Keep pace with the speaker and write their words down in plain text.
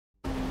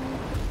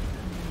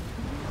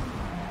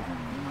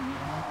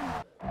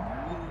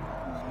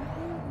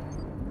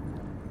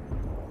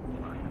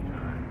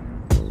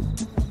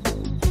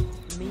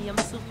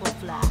super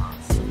fly,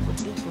 super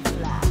duper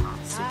fly,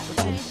 super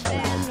duper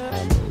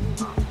fly.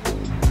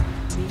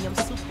 Me, I'm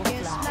super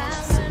fly,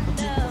 super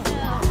duper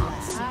fly,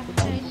 super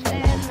duper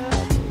fly.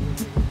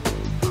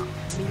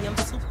 Me, I'm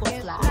super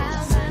fly,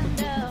 super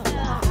duper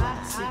fly,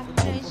 super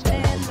duper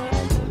fly.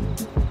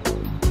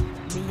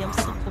 Me, I'm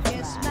super fly.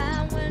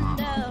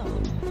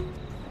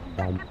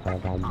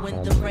 When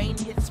the rain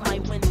hits my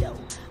window,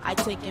 I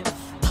take it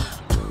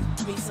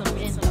me some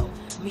endo.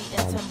 Me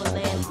and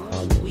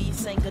Timberland, we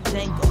sang a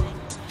jangle.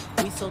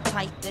 We so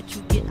tight that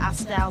you get our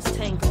styles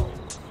tangled.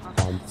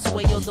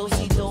 Sway your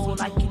do-si-do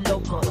like you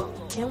loco.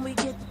 Can we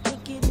get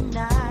wicked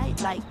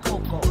tonight like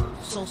Coco?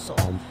 So,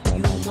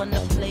 you wanna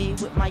play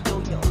with my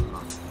yo-yo?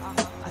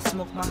 I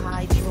smoke my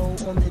hydro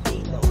on the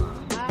D-Lo.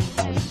 I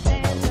can't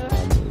stand her.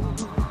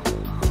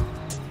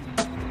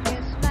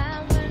 It's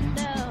my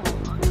window.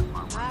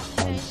 I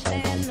can't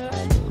stand her.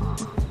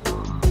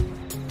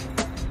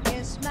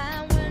 It's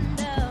my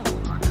window.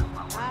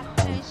 I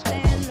can't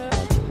stand her.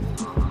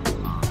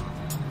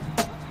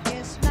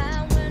 It's my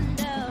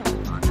window.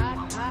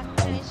 I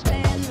can't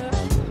stand her.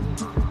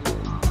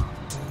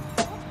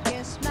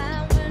 It's my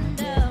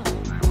window.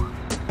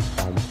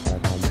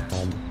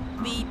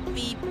 Beep,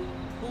 beep.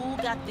 Who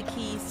got the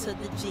keys to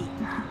the Jeep?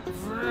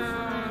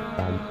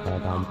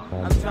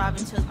 I'm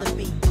driving to the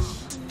beach.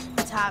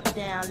 Top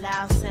down,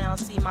 loud sound,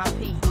 see my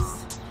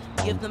piece.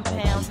 Give them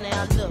pounds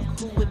now, look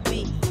who it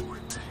be.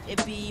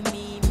 It be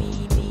me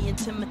and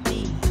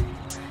Timothy.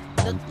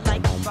 Look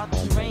like it's about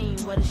to rain,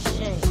 what a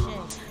shame.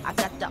 I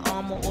got the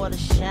armor or the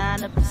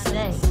shine up the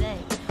same.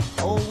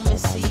 Old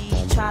Missy,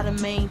 try to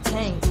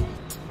maintain.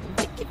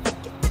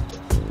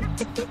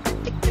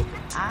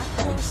 I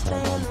can't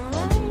stand the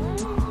rain.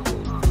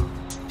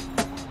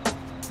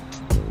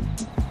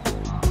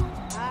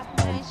 I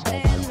can't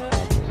stand the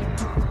rain.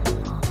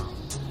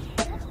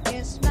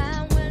 It's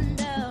my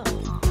window.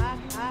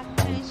 I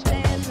can't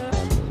stand the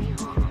rain.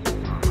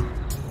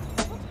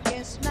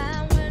 It's my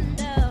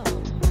window.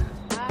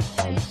 I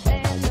can't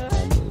stand the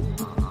rain.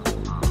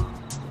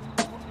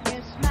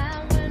 It's my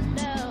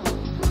window.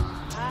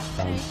 I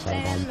can't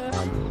stand the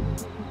rain.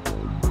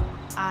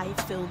 I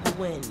feel the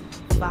wind.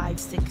 5,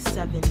 6,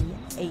 7,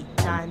 8,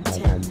 9,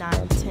 10,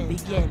 9, 10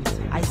 begins.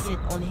 I sit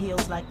on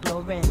heels like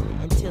Lauren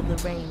until the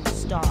rain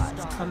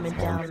starts coming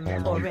down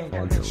Lauren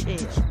on the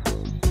chair.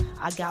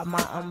 I got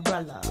my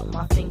umbrella,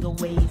 my finger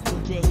waves the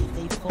days,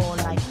 they fall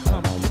like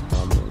Humpty,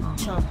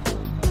 Chumpty.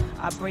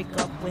 I break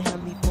up with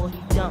him before he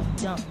dump.